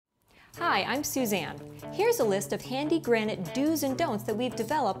Hi, I'm Suzanne. Here's a list of handy granite do's and don'ts that we've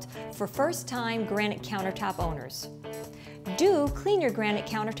developed for first-time granite countertop owners. Do clean your granite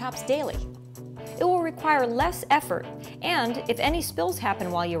countertops daily. It will require less effort, and if any spills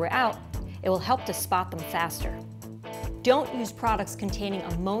happen while you were out, it will help to spot them faster. Don't use products containing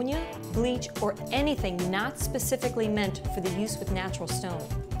ammonia, bleach, or anything not specifically meant for the use with natural stone.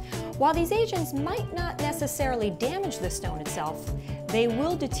 While these agents might not necessarily damage the stone itself, they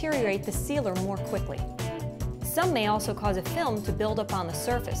will deteriorate the sealer more quickly. Some may also cause a film to build up on the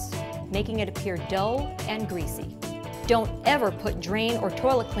surface, making it appear dull and greasy. Don't ever put drain or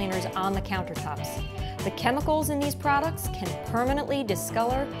toilet cleaners on the countertops. The chemicals in these products can permanently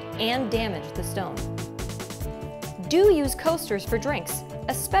discolor and damage the stone. Do use coasters for drinks,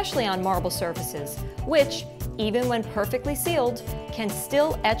 especially on marble surfaces, which, even when perfectly sealed, can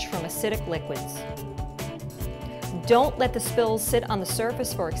still etch from acidic liquids. Don't let the spills sit on the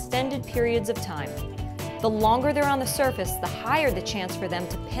surface for extended periods of time. The longer they're on the surface, the higher the chance for them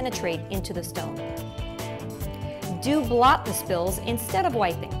to penetrate into the stone. Do blot the spills instead of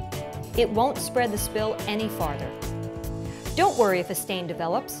wiping. It won't spread the spill any farther. Don't worry if a stain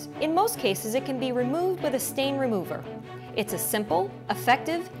develops. In most cases, it can be removed with a stain remover. It's a simple,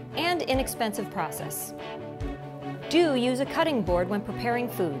 effective, and inexpensive process. Do use a cutting board when preparing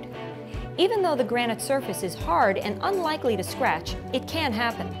food. Even though the granite surface is hard and unlikely to scratch, it can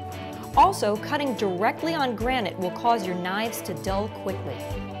happen. Also, cutting directly on granite will cause your knives to dull quickly.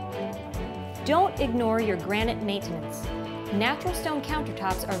 Don't ignore your granite maintenance. Natural stone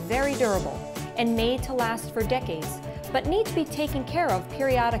countertops are very durable and made to last for decades, but need to be taken care of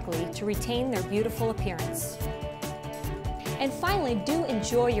periodically to retain their beautiful appearance. And finally, do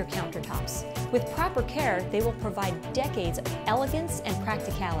enjoy your countertops. With proper care, they will provide decades of elegance and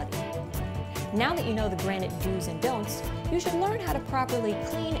practicality. Now that you know the granite do's and don'ts, you should learn how to properly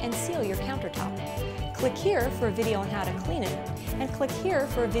clean and seal your countertop. Click here for a video on how to clean it, and click here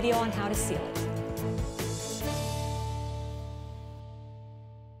for a video on how to seal it.